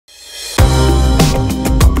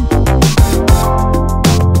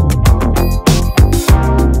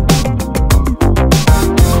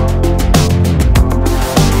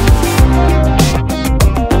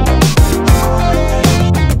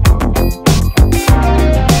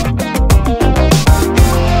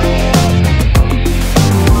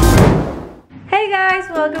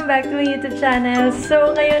YouTube channel.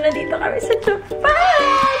 So, ngayon nandito kami sa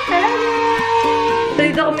Japan! So,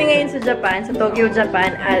 dito kami ngayon sa Japan, sa Tokyo,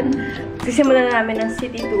 Japan. At sisimulan na namin ng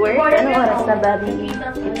city tour. Anong oras na, Bobby?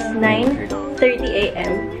 It's 9:30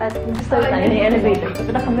 AM. At gusto tayo ng elevator.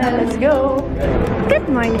 Punta na kami. Let's go! Good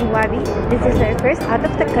morning, Bobby. This is our first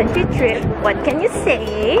out-of-the-country trip. What can you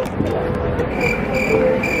say?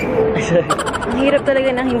 Hirap talaga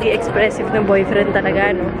ng hindi expressive na boyfriend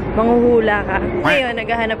talaga, no? Manghuhula ka. Ngayon,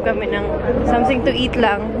 naghahanap kami ng something to eat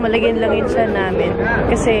lang. Malagyan lang yung siya namin.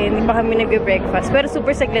 Kasi hindi pa kami nag-breakfast. Pero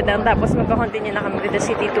super saglit lang. Tapos magka-continue na kami with the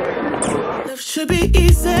city tour. Love should be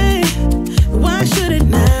easy. Why should it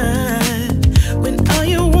not? When all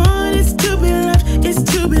you want is to be loved, is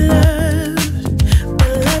to be loved. But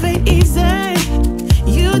love ain't easy.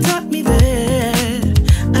 You taught me that.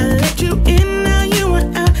 I let you in.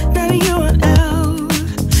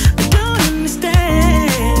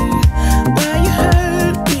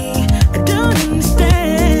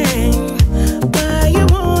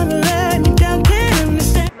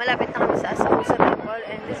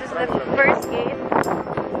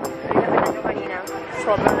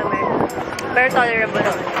 Very tolerable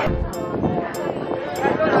naman.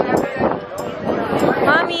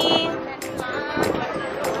 Mommy!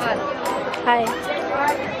 Hi!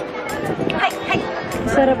 Hi! Hi!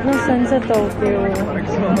 Sarap ng sun sa Tokyo.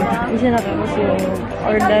 Hindi siya nakakasulong.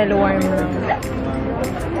 Or dahil warm lang.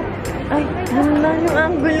 Ay, ano na yung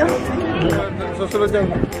angulo? Susunod yan.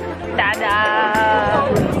 Tada!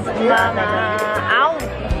 Mama! Ow!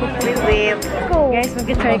 Guys,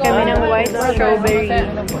 mag-try kami ng white strawberry.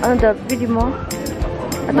 Ano daw? Video mo?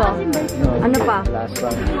 Ano? Ano pa?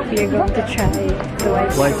 We're going to try the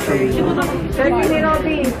white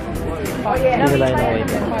strawberry.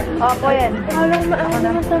 Opo yan. Alam mo, ano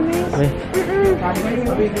naman tamis?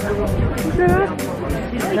 Sarap.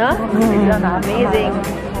 No? Amazing.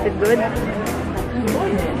 Is it good?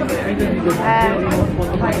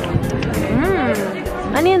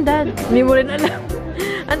 Ano yan, Dad? Hindi mo rin alam.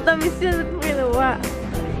 Ang tamis yan at mo ginawa.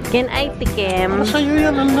 Can I tikim? Sa'yo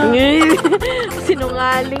yan, anak.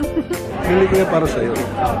 Sinungaling. Bili ko yan para sa'yo.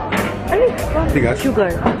 Ano? Tigas?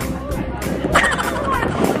 Sugar.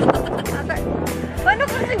 Paano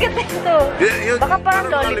kung sigatin ito? Baka parang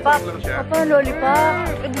lollipop. Baka parang lollipop.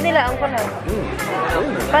 Nilaan ko na.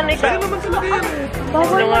 Paano ito? Sa'yo naman talaga yan.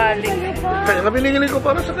 Sinungaling. Kaya nabilingin ko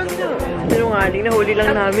para sa kanya. Sinungaling. Nahuli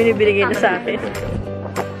lang namin. Ibinigay na sa akin.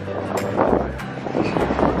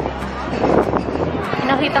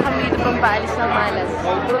 Nakita kami dito pang paalis ng malas.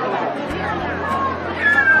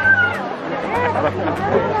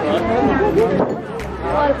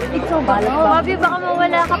 Bobby, baka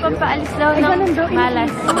mawala ka pang paalis daw ng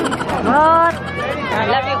malas. What?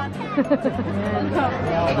 Love you.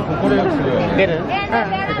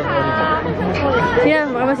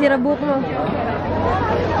 Yan, baka masira buhok mo.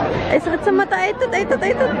 Ay, sakit sa mata. Ito. Ang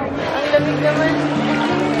lamig naman.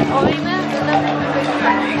 Okay na.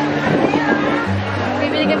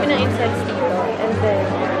 Bibili kami ng incense dito. And then,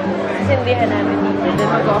 sindihan namin dito. Then,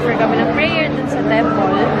 mag-offer kami ng prayer dun sa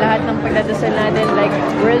temple. Lahat ng pagdadasal natin, like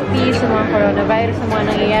world peace, sa mga coronavirus, sa mga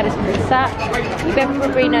nangyayari sa bansa.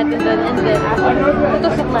 Ipag-pray natin dun. And then,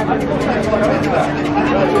 tutusok natin dun.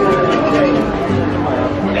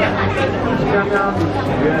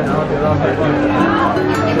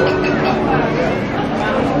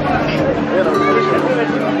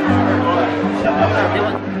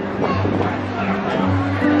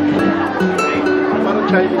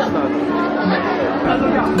 Parang Chinese na.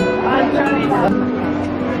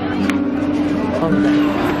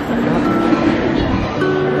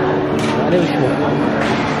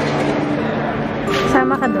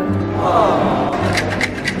 Sama ka doon.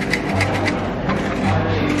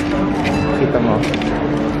 Kita mo.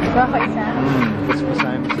 Baka isa? Tapos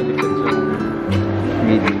masahin mo sa likod sa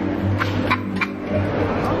meeting.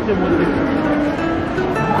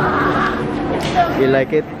 You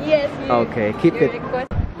like it? Yes. Okay, keep it.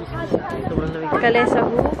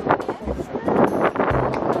 Kalesabu.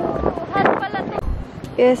 Hot pala to.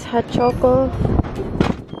 Yes, hot choco.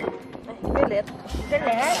 Galit.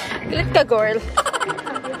 Galit ka, girl.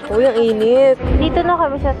 Uy, ang init. Dito na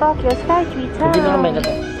kami sa Tokyo Sky Tree Town. Hindi na kami na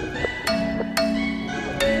to.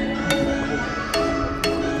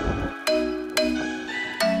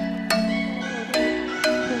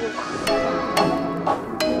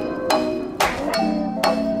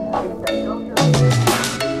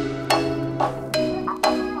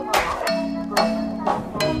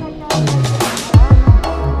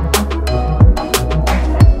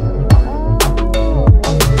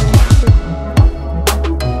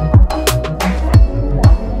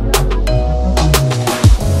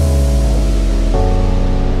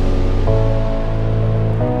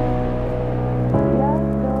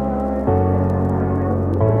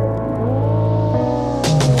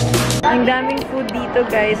 Ang daming food dito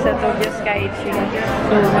guys sa Tokyo Skytree.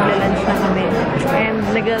 So, nagla-lunch na kami. And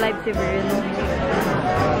nagla-live si Vern.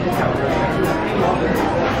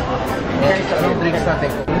 Drinks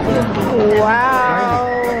natin. Wow!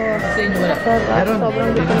 Sarap.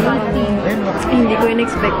 Sobrang gutom na kami. Hindi ko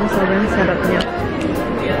in-expect na sobrang sarap niya.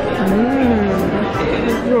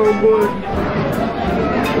 So good.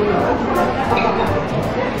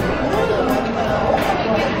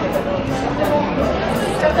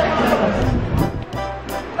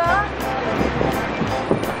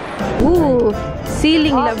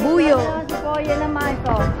 Siling labuyo.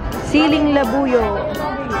 Siling labuyo.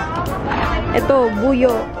 Ito,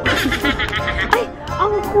 buyo. Ay,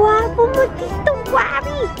 ang gwapo mo dito,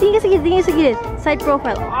 Wabi! Tingin sa gilid. Side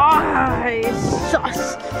profile. Ay,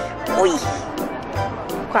 sus! Uy!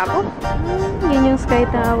 Gwapo? Yan yung Sky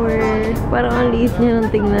Tower. Parang ang liit niya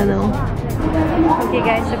ng tingnan, no? Okay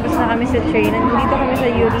guys, tapos na kami sa train. Nandito kami sa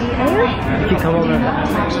Yuri. Ayun?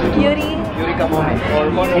 Yuri? Yuri Kamome.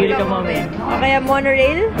 Yuri Kamome. O kaya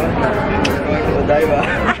monorail? Dahil ba?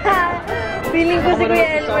 Feeling ko si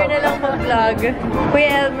Kuya Elmer na lang mag-vlog. Kuya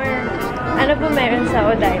Elmer, ano po meron sa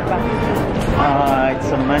Odaiba? It's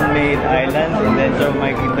a man-made island and then so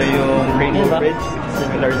makikita yung Rainbow Bridge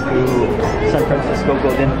similar to San Francisco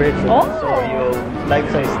Golden Bridge. Oh! So yung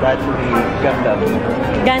life-size statue ni Gundam.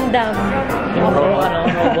 Gundam. Yung robot.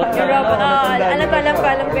 Yung robot. Alam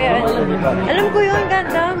ko yun. Alam ko yung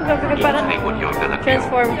Gundam. Grabe ka parang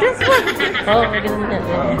transform. Oo, ganun yan.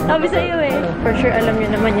 Sabi sa'yo eh. For sure alam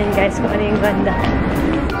nyo naman yan guys kung ano yung Gundam.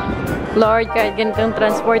 Lord, kahit ganitong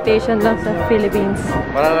transportation lang sa Philippines.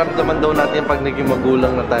 Mararamdaman daw natin pag naging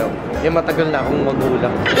magulang na tayo. Eh, matagal na akong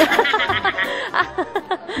magulang.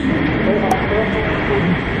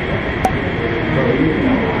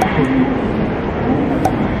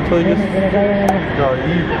 The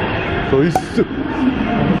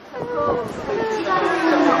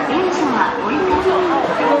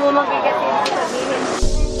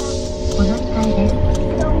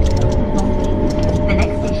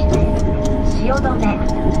next station is Shiodome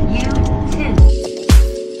U2.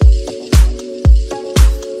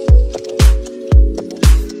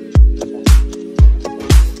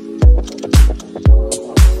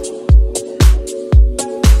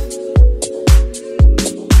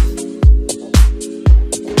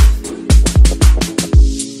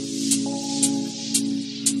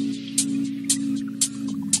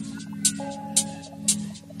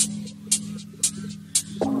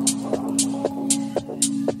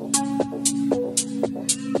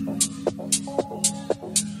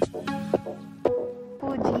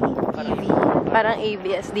 Parang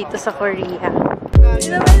ABS dito sa Korea.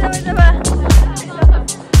 Ito ba?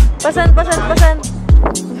 Pasan.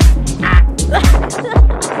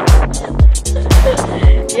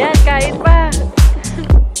 Yan, kahit pa.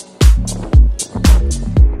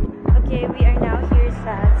 Okay, we are now here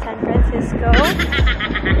sa San Francisco.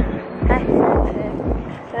 Hi.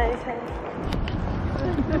 Sorry.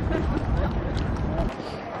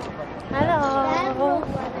 Hello.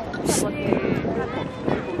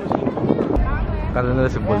 Kala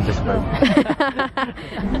nila si Bontes pa.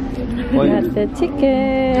 Got the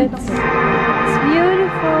tickets. It's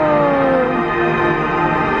beautiful.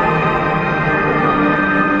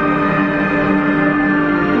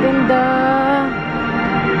 Ganda.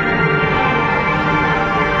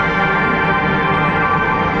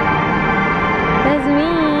 That's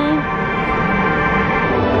me.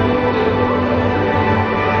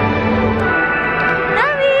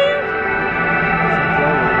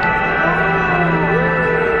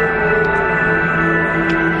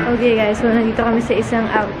 Okay guys, so nandito kami sa isang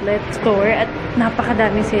outlet store at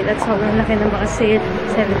napakadaming sale at sobrang laki ng mga sale.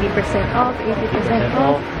 70% off, 80%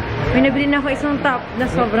 off. May nabili na ako isang top na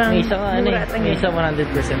sobrang mura. May isang 100%.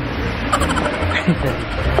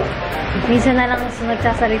 Minsan na lang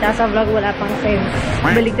nagsasalita sa vlog, wala pang sale.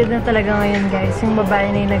 Baliktad na talaga ngayon guys. Yung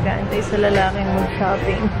babae na yung nag-aantay sa lalaking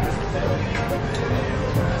mag-shopping.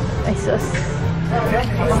 Ay sus.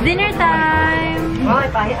 It's dinner time!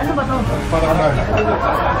 Ano ba ito?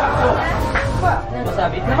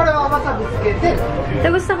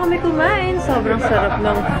 Tapos na kami kumain. Sobrang sarap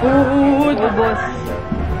ng food. Boss.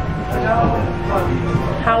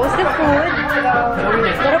 How was the food?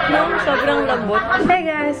 Sarap lang. Sobrang lambot. Hey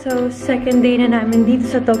guys, so second day na namin dito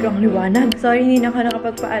sa Tokyo. Ang liwanag. Sorry, hindi na ako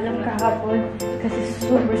nakapagpaalam kahapon. Kasi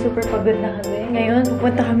super pagod na kami. Ngayon,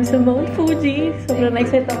 pupunta kami sa Mount Fuji. Sobrang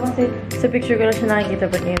na-excite ako kasi sa picture ko lang siya nakikita.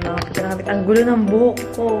 But ngayon, nakakita ang gulo ng buhok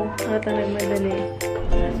ko. Nakata nagmadali.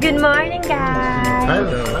 Good morning, guys!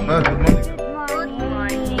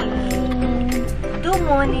 Good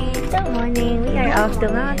morning! We are off the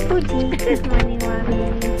Mount Fuji. Good morning, Mami.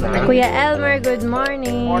 Kuya Elmer, good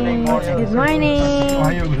morning. Good morning.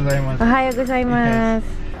 Ohayo gozaimasu. Ohayo gozaimasu.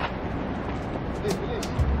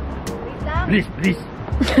 Please.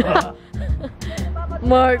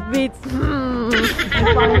 More beats.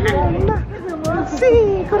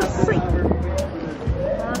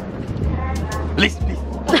 Please.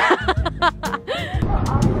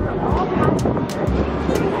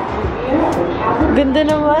 Ganda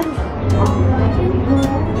naman.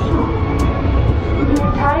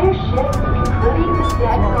 Entire ship, including the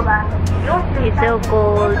deck, will last It's so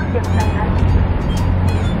cold.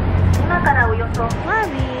 今からおよそ長い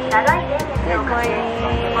年月をかけ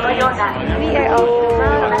このような We are off to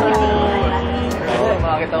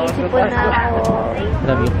Beautiful na ako.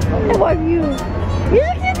 Love you. I love you.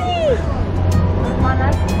 You're so cutie.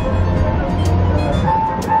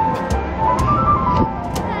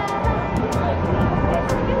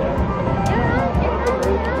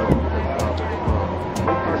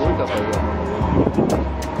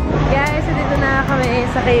 Guys, so dito na kami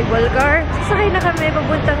sa cable car. Sasakay na kami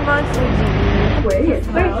papuntang Mount Fuji. We're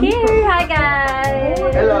here! Hi guys!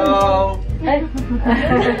 Hello! What's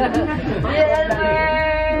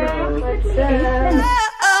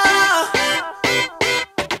up?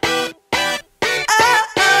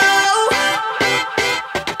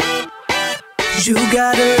 You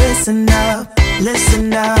gotta listen up, listen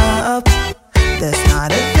up. There's not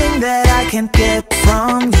a thing that I can't get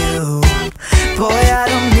from you. Boy, I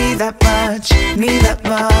don't need that much, need that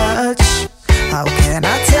much. How can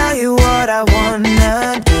I tell you what I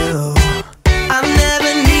wanna do? I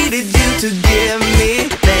never needed you to give me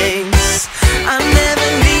things. I never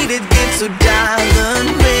needed gifts or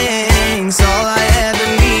diamond rings. All I ever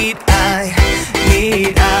need,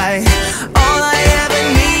 all I ever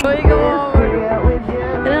need. Boy, go over.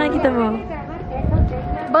 Ano nakikita mo?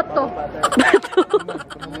 Bato. Bato.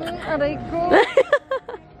 Aray ko.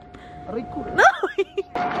 Aray ko.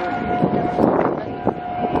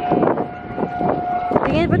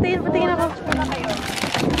 Patingin ako.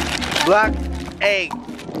 Black egg.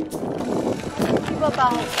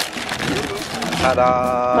 Tada!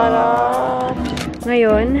 Para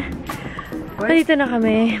ngayon, nandito na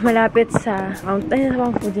kami, malapit sa Mount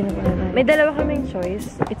Fuji na pala. May dalawa kaming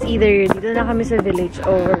choice. It's either dito na kami sa village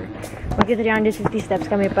or mag 350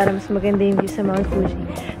 steps kami para mas maganda yung view sa Mount Fuji.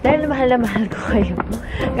 Dahil mahal na mahal ko kayo.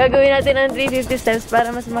 Gagawin natin ang 350 steps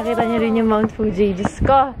para mas makita nyo rin yung Mount Fuji. Diyos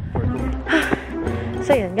ko!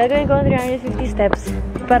 So yun, gagawin ko ang 350 steps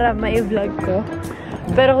para ma-vlog ko.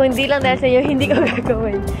 Pero kung hindi lang dahil sa inyo, hindi ko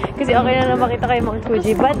gagawin. Kasi okay na makita kayo Mount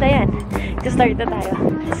Fuji. But ayan, start na tayo.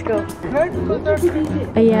 Let's go.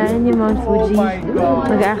 Ayan yung Mount Fuji.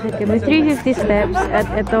 Mag-aakit kami 350 steps. At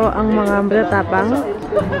ito ang mga matatapang,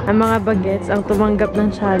 ang mga bagets, ang tumanggap ng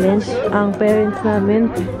challenge. Ang parents namin,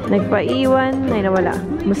 nagpaiwan. Ay, nawala.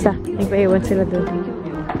 Basta, nagpaiwan sila doon.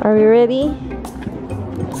 Are we ready?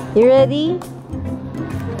 You ready?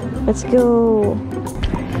 Let's go.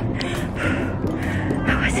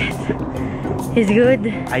 How was it? It's good.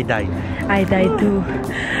 I died. I died too.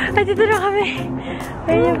 Ay, dito na kami.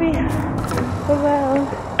 Ayun yung wow.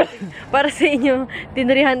 Para sa inyo,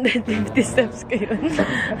 350 steps kayo.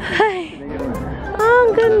 Ay,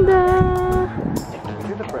 ang ganda.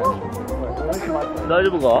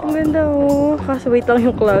 Ang ganda oh. Kaso wait lang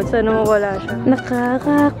yung cloud. Sana mawala siya.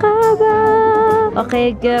 Nakakakaba.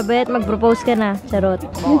 Okay, Bet, mag-propose ka na. Charot.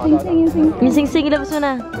 Yung sing-sing, ilabas mo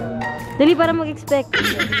na. Dali para mag-expect.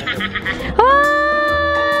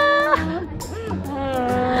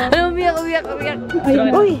 Umiyak.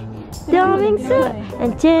 Uy! Daming sa...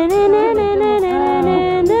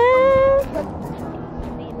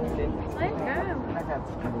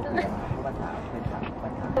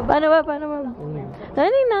 Paano ba?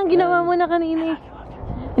 Ano yung ginawa mo na kanina eh?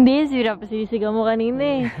 Hindi, sinisigaw mo kanina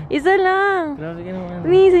eh. Isa lang. Grabe ka naman.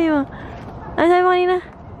 Umiisay mo. Ano sabi mo kanina?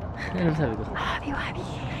 Ano sabi ko? Wabi.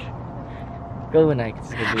 Go na,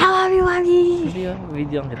 kasi sabi. Wabi.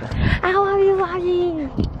 Video ang kita. Wabi.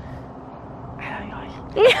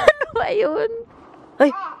 Ano ba yun? Ay!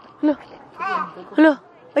 Hala!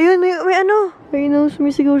 Ayun, may ano? Ayun,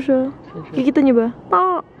 sumisigaw siya. Kikita niyo ba?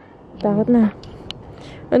 Takot na.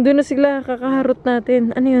 Andun na sila, kakaharot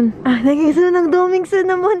natin. Ano yun? Gusto ng Domingson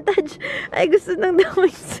na montage. Ay, gusto ng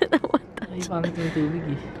Domingson na montage. Ay, pangit yung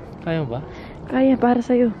tubig eh. Kaya mo ba? Kaya, para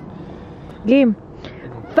sa'yo. Game.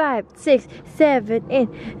 5, 6, 7, 8.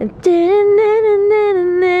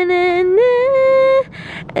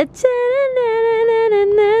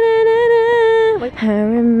 I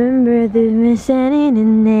remember the missing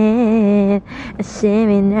in it.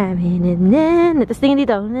 Assuming I'm in it. Tapos tingin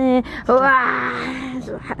dito.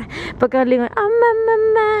 Pagkalingon,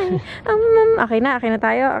 okay na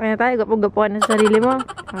tayo. Gapo-gapuan na sa sarili mo.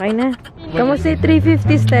 Okay na. Kamusta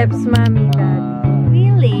 350 steps, Mami, Dad?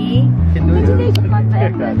 Really?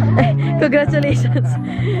 Congratulations.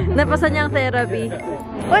 Napasa niya ang therapy.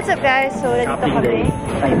 What's up, guys? So, nandito kami.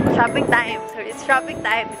 Shopping time. So, it's shopping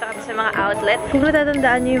time. Dito kami sa mga outlet. Kung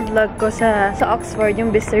natatandaan niyo yung vlog ko sa Oxford,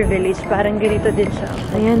 yung Bicester Village, parang ganito din siya.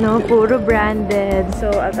 Ayan, no? Puro branded.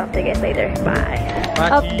 So, I'll talk to you guys later. Bye.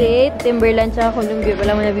 Update. Timberland tsaka Columbia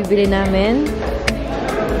pala mo nabibili namin.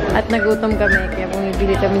 At nagutom kami. Kaya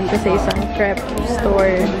bumibili kami dito sa isang crepe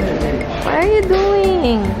store. What are you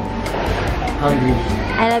doing? Hungry.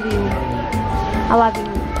 I love you. I love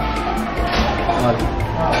you.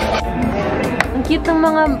 Ang cute ng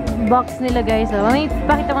mga box nila, guys. Oh. May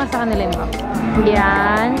pakita mo sa kanila yung box.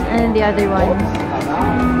 Yan. And the other ones.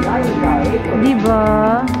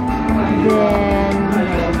 Diba? Then,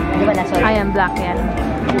 ayan, black yan.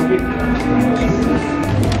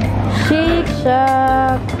 Shake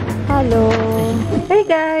Shack. Hello. Hey,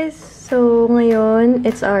 guys. So, ngayon,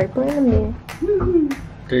 it's our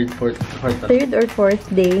third or fourth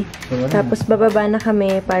day. Tapos bababa na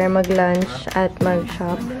kami para mag-lunch at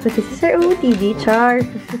mag-shop. So this is our OOTD, Char.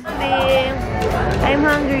 I'm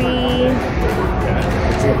hungry.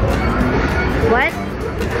 What?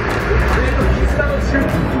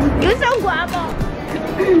 Yun sa guwapo!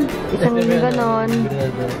 Isang ganon.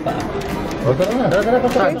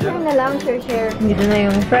 Share na lang, share. Dito na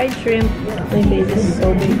yung fried shrimp. My face is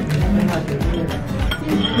so big.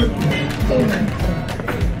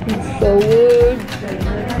 It's so good.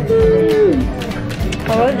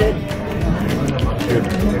 How was it?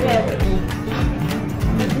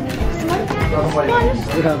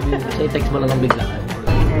 Grabe. Say text mo lang ng bigla.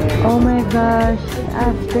 Oh my gosh.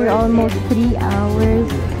 After almost 3 hours,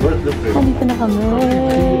 nandito na kami.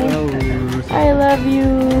 I love you.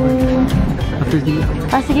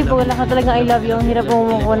 Sige po, wala ka talagang I love you. Ang hirap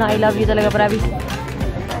mo ko ng I love you talaga, promise.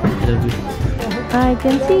 I love you. I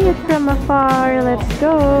can see it from afar. Let's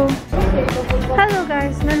go. Hello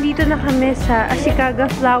guys, nandito na kami sa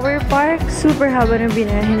Ashikaga Flower Park. Super haba ng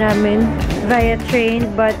binahe namin via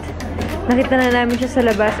train, but nakita na namin siya sa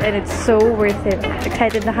labas and it's so worth it.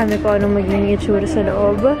 Excited na kami kung anong magiging itsura sa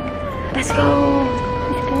loob. Let's go!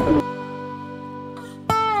 Let's go!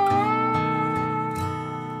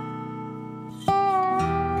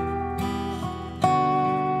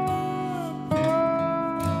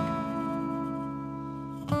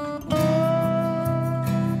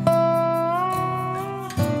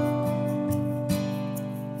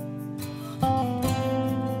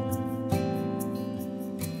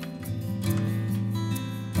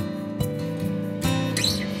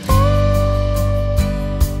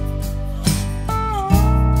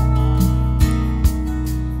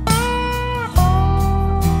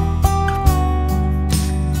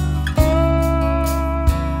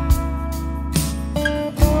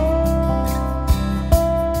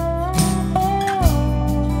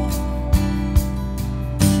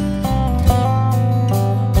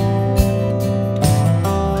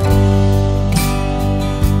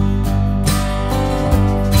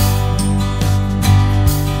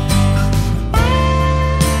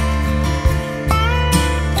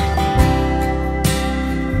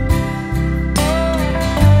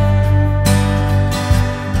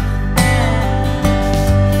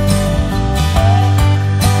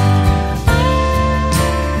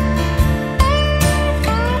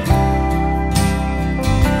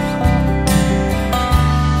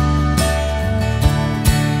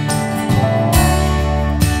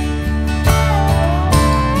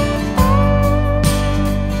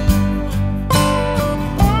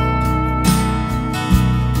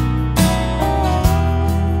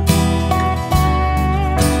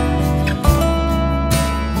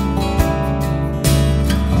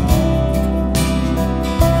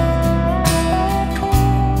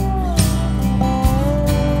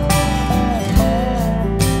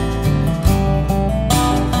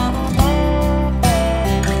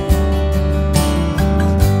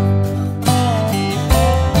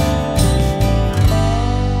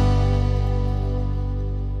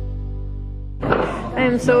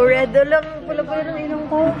 I'm so red. Lang, pula-pula ng ilong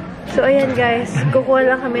ko. So, ayan guys.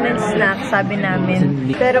 Kukuha lang kami ng snack, sabi namin.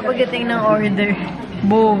 Pero pagdating ng order,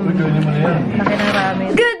 boom! Laki ng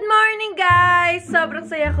ramen. Good morning guys! Sobrang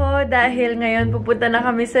saya ko dahil ngayon pupunta na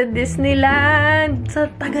kami sa Disneyland. So,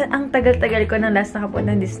 ang tagal-tagal ko nang last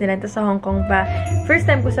nakapunta ng Disneyland. Tapos sa Hong Kong pa.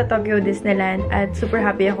 First time ko sa Tokyo Disneyland. At super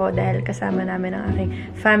happy ako dahil kasama namin ang aking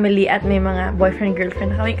family at may mga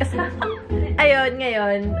boyfriend-girlfriend na kami kasama. Ayun,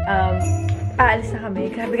 ngayon, aalis na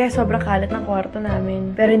kami. Grabe kaya sobrang kalat ng kwarto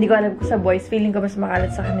namin. Pero hindi ko alam kung sa boys. Feeling ko mas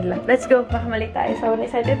makalat sa kanila. Let's go. Baka mali tayo. Sobrang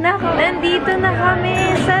excited na ako. Nandito na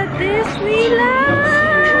kami sa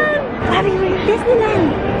Disneyland! Sabi mo yung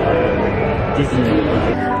Disneyland!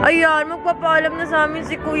 Ayan, magpapaalam na sa amin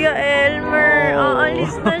si Kuya Elmer.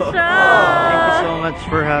 Aalis na siya. Thank you so much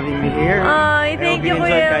for having me here. Ay, thank you,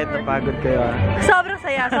 Kuya Elmer. Kahit napagod kayo. Sobrang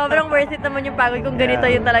saya. Sobrang worth it naman yung pagod kung ganito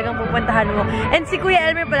yung talagang pupuntahan mo. And si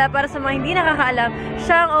Kuya Elmer pala, para sa mga hindi nakakaalam,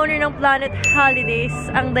 siya ang owner ng Planet Holidays.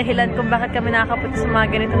 Ang dahilan kung bakit kami nakakapunta sa mga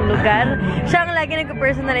ganitong lugar. Siya ang lagi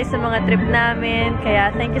nag-personalize sa mga trip namin.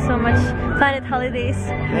 Kaya thank you so much, Planet Holidays,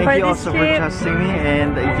 for Thank you this also trip. for trusting me.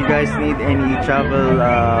 And if you guys need any travel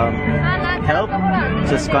help,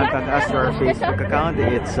 just contact us through our Facebook account.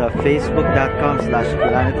 It's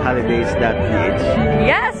facebook.com/planetholidays.ph.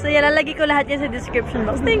 Yes! So, lalagay ko lahat yan sa description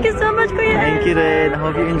box. Thank you so much, Kuya Elmer. Thank you rin.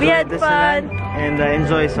 Hope you We had enjoyed this fun. event. And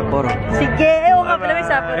enjoy Sapporo. Sige! Ewan ka pala may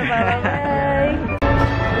Sapporo pa. Bye!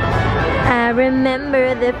 I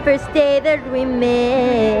remember the first day that we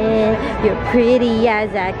met. Your pretty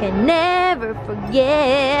eyes I can never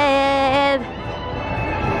forget.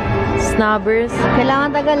 Snobbers. Kailangan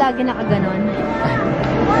taga lagi nakaganon.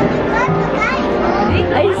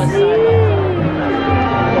 I see!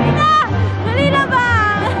 Ah! Dali na ba?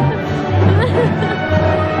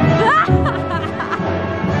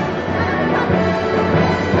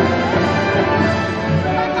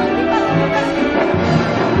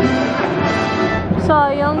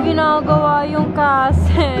 Sayang ginagawa yung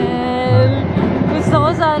castle. Gusto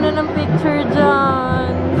ko sana ng picture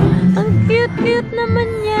dyan. Ang cute-cute naman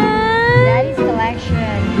yan. Daddy's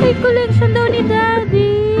collection. Ay, collection daw ni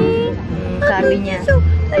Daddy. Sabi niya.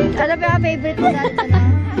 Alam mo yung favorite ko dati na?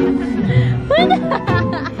 Eto.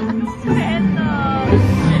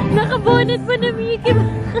 Naka-bonnet pa na Mickey.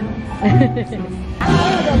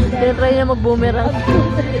 Tinatry na mag-boomerang.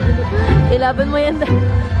 Ilaban mo yan.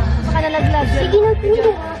 Baka nalaglag. Sige na,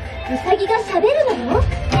 Riva. Usagi ga saberu no?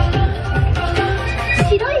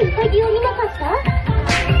 Shiroi usagi o minakatta?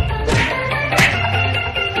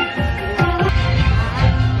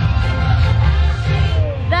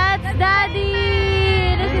 That's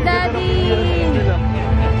Daddy! That's si Daddy!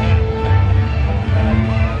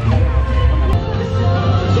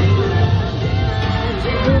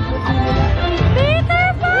 Peter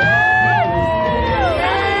Pan!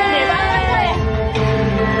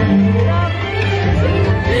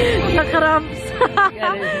 Nakaramps.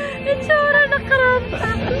 Itsura nakaramps.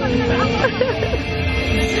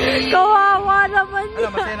 Kawawa naman niya.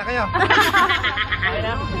 Masaya na kayo.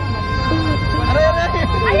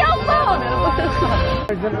 Ayaw ko!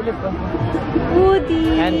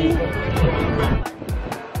 Woody!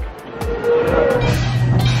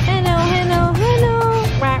 Hello, hello, hello!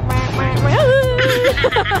 Quack, quack, quack, quack.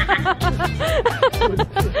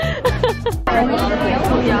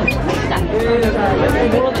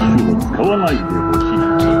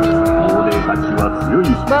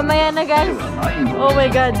 Mamaya na guys. Oh my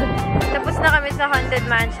god. Tapos na kami sa Haunted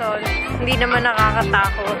Mansion. Hindi naman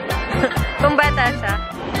nakakatakot. Kung bata siya.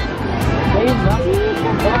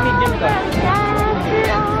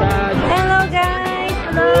 Hello guys!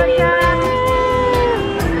 Hello guys!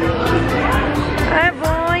 Hi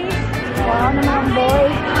boys! Wow naman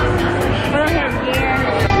boys. Walang headgear.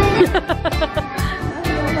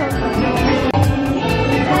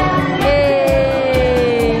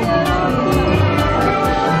 Hey!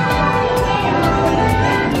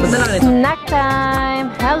 Snack time!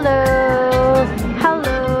 Hello!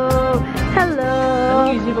 Hello! Hello!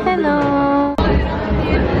 Hello!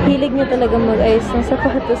 Hilig niya talaga mag-ayos ng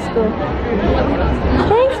sapatos ko.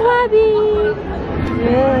 Thanks, Bobby!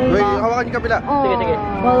 Yay! Wait, hawakan yung kapila. Sige, sige.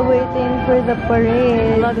 While waiting for the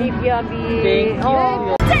parade. Love you, Bobby! Thank you.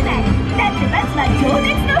 Oh. だってまずは情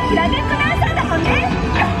熱のフラメンコダンサーだもんね。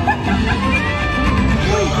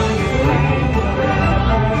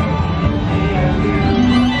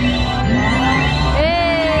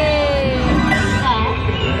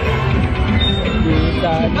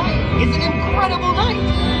 It's an incredible night.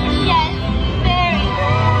 Yes, very.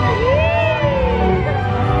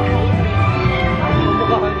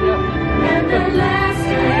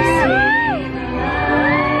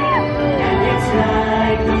 It's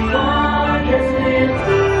like the fog has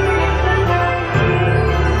lifted.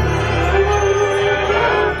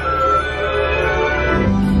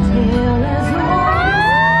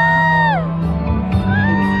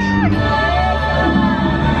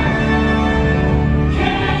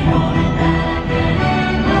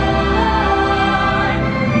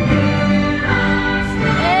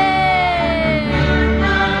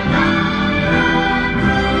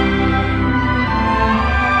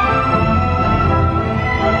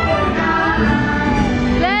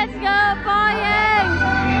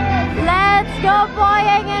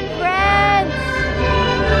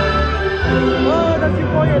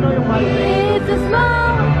 It's a small.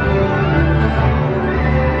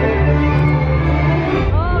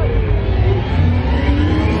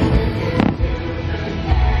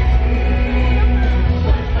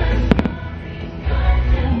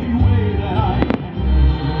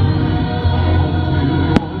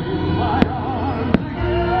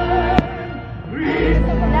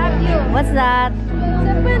 What's that?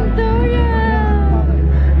 Sa Pandora.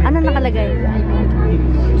 Ano nakalagay?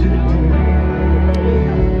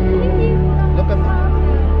 Look at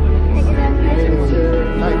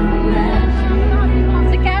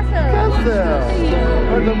Sa castle. Castle.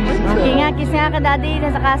 Where the princess? Okay nga, kiss nga ka daddy,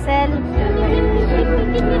 nasa castle.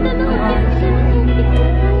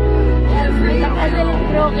 Sa castle is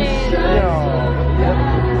broken.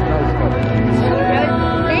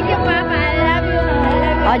 Thank you, Papa. I love you.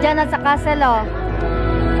 O, dyan nasa castle, o.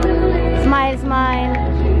 Smile, smile.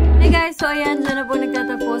 Hey guys, so ayan, dyan na po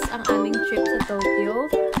nagtatapos ang aming trip sa Tokyo.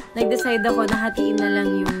 Nag-decide ako na hatiin na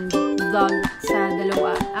lang yung vlog sa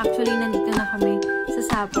dalawa. Actually, nandito na kami sa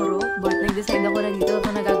Sapporo, but nag-decide ako na dito ako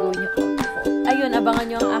na gagawin yung outfit ko. Ayun, abangan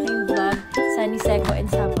nyo ang aking vlog sa Niseko and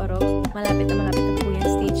Sapporo. Malapit na po yan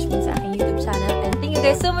stage mo sa aking YouTube channel. And thank you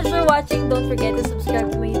guys so much for watching. Don't forget to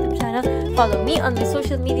subscribe to my YouTube channel. Follow me on my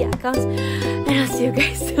social media accounts. And I'll see you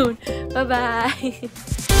guys soon.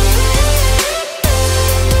 Bye-bye!